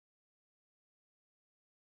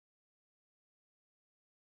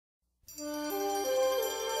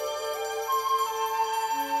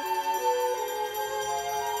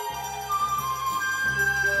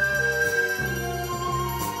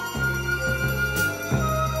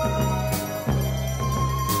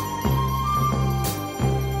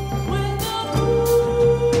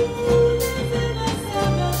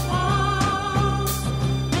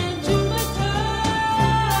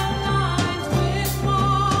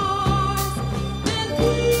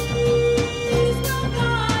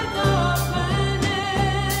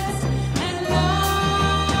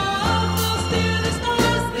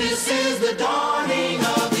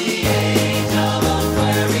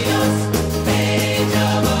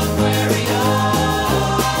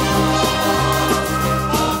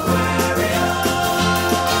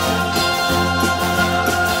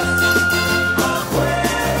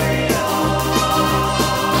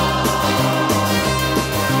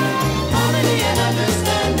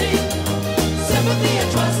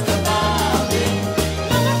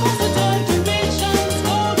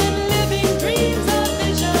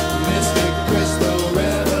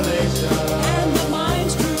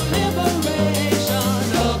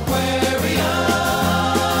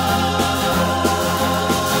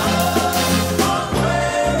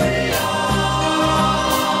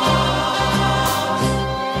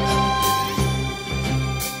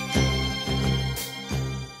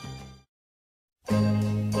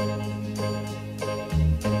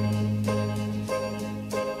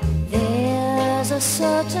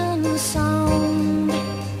certain sound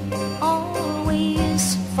always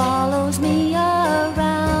follows me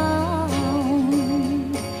around.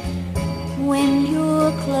 When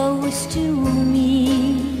you're close to me,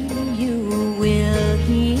 you will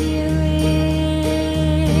hear it.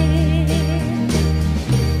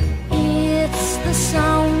 It's the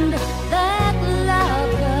sound that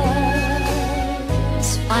lovers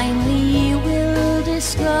finally will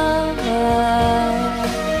discover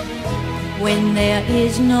when there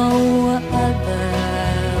is no other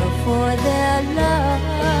for their love.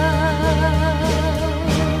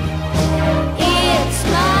 It's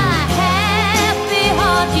my happy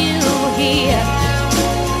heart you hear,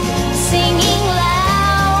 singing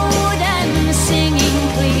loud and singing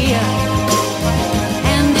clear,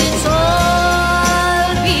 and it's all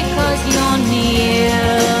because you're near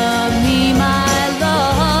me, my love.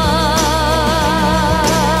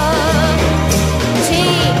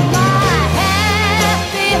 Take my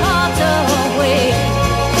happy heart away,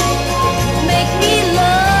 make me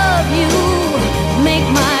love you, make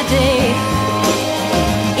my day.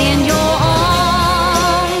 In your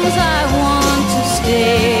arms I want to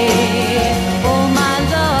stay, oh my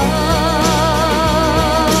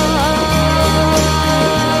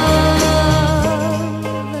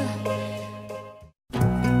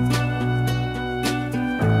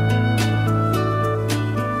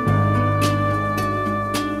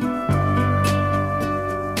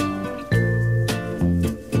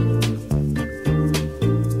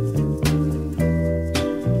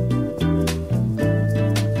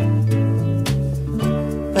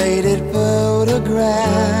Faded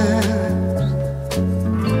photographs,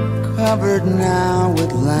 covered now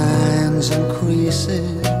with lines and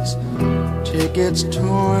creases, tickets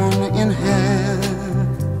torn in half,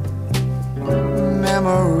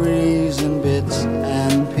 memories in bits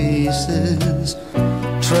and pieces,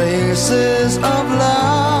 traces of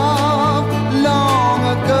love long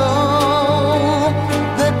ago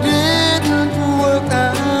that didn't work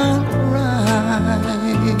out right,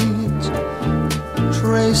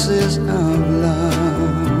 traces of love,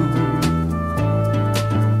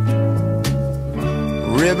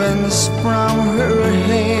 ribbons from her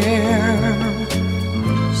hair,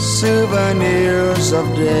 souvenirs of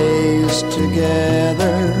days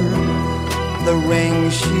together, the ring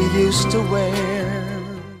she used to wear.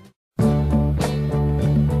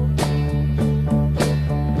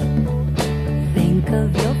 Think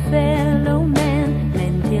of your fellow man,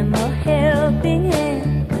 lend him a helping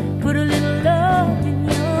hand, put a little love in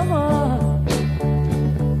your heart.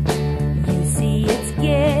 You see it's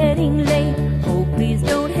getting late, oh please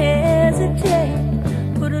don't hesitate,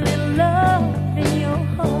 put a little love in your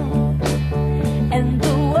heart, and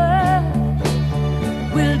the world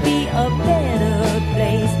will be a better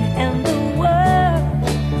place, and the world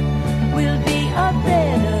will be a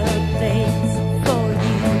better place for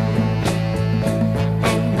you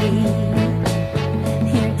and me.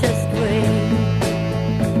 Here, just wait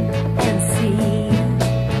and see.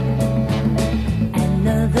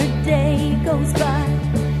 Another day goes by,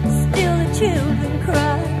 still the children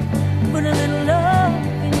cry, put a little love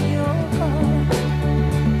in your heart.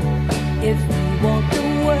 If we want the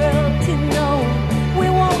world to know, we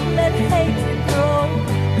won't let hatred grow,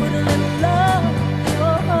 put a little love in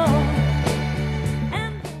your heart,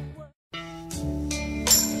 and the world.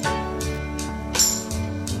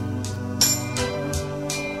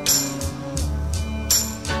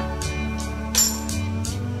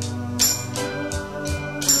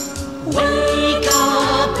 Wake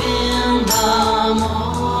up in the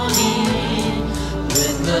morning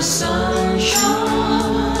with the sunshine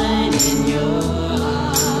in your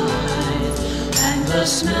eyes and the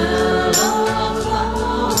smell of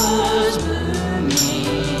flowers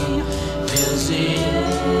blooming fills the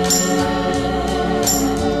air.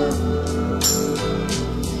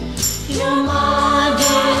 Your mind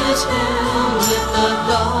is filled with the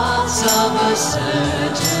thoughts of a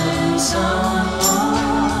certain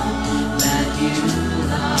someone that you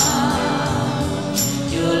love.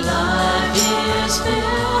 Your life is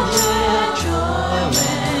filled with joy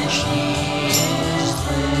when she is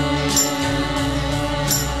there.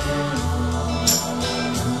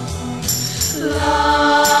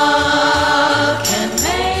 Love can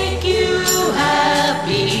make you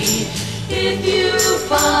happy if you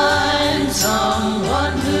find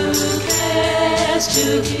someone who cares to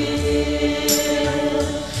give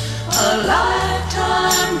a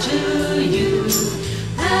lifetime to you,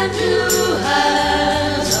 and who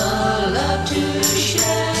has a love to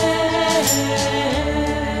share.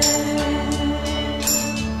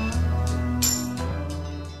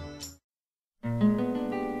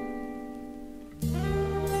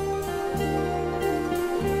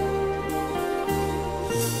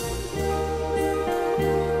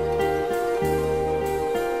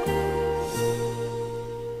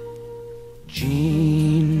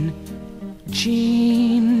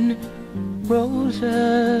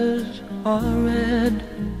 roses are red,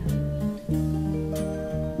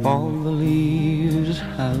 all the leaves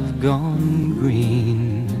have gone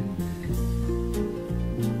green,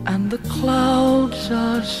 and the clouds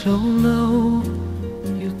are so low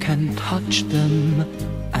you can touch them.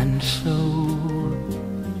 And so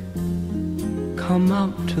come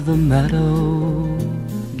out to the meadow,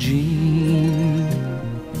 Jean.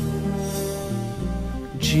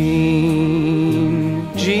 Jean,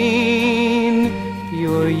 Jean,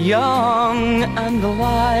 you're young and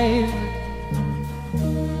alive.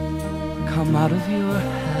 Come out of your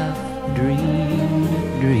half-dreamed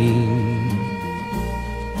dream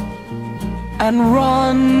and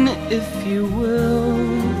run, if you will,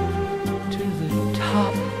 to the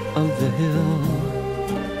top of the hill.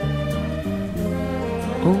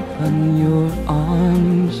 Open your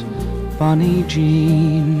arms, Bonnie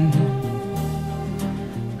Jean,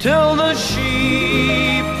 till the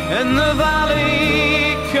sheep in the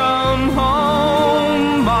valley come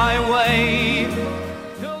home my way.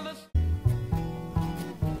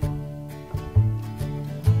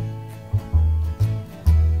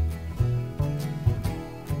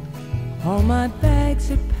 All my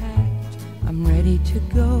bags are packed, I'm ready to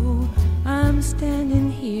go. I'm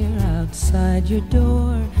standing here outside your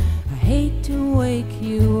door. I hate to wake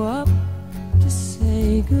you up to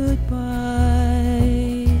say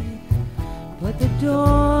goodbye, but the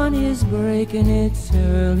dawn is breaking, it's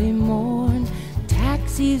early morn.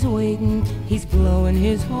 Taxi's waiting, he's blowing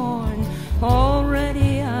his horn.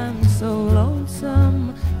 Already I'm so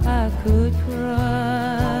lonesome I could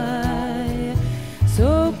cry.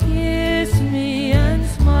 So kiss me and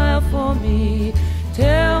smile for me,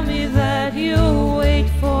 tell me that you'll wait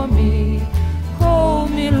for me.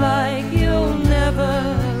 Hold me like you'll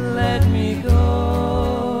never let me go.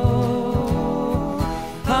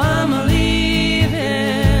 I'm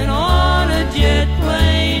leaving on a jet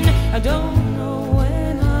plane, I don't know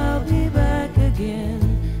when I'll be back again.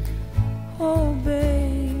 Oh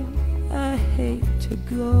babe, I hate to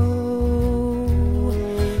go.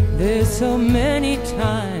 There's so many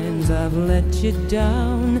times I've let you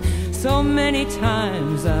down, so many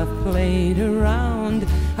times I've played around.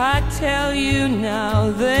 I tell you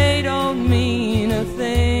now, they don't mean a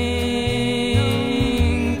thing.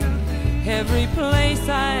 Every place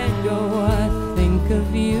I go, I think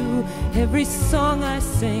of you. Every song I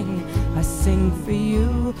sing for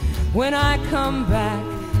you. When I come back,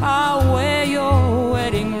 I'll wear your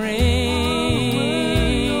wedding ring.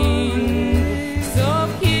 So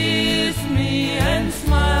kiss me and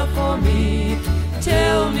smile for me,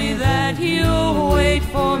 tell me that you'll wait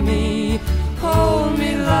for me. Hold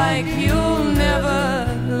me like you'll never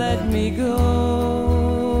let me go.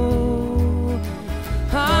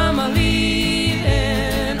 I'm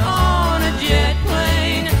leaving on a jet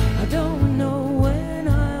plane, I don't know when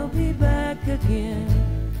I'll be back again.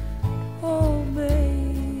 Oh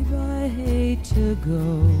babe, I hate to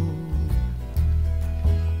go.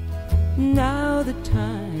 Now the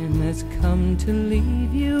time has come to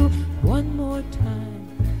leave you. One more time,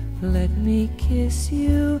 let me kiss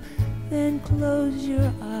you, then close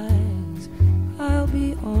your eyes, I'll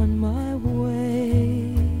be on my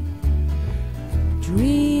way.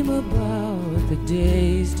 Dream about the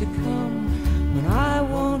days to come when I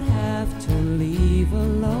won't have to leave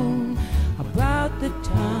alone, about the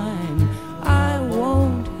time I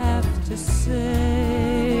won't have to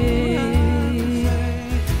say.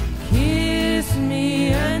 Kiss me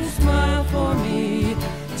and smile for me,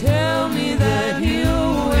 tell me that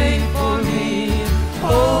you'll wait for me.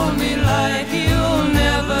 Hold me like you'll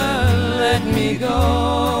never let me go.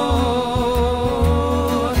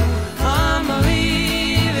 I'm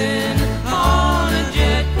leaving on a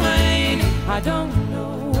jet plane, I don't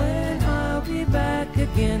know when I'll be back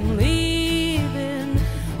again. Leaving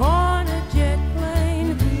on a jet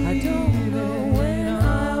plane, I don't know when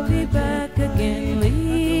I'll be back again.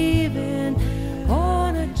 Leaving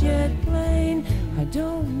on a jet plane, I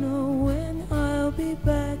don't know when I'll be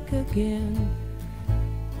back again.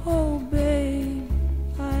 Oh babe,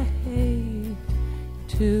 I hate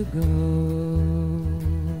to go.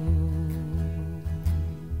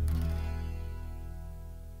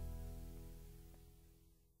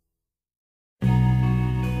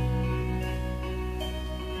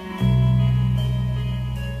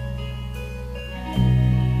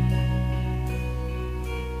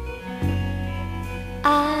 I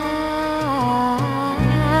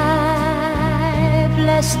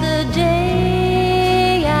bless the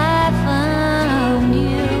day I found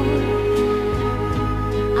you.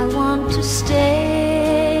 I want to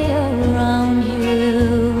stay around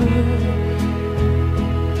you,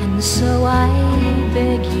 and so I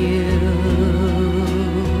beg you,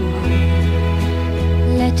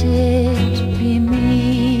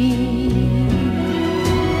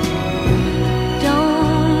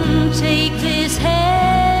 take this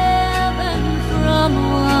heaven from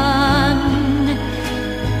one.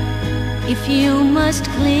 If you must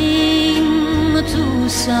cling to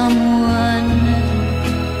someone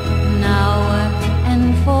now and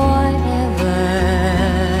forever,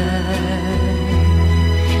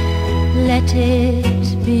 let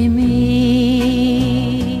it be me.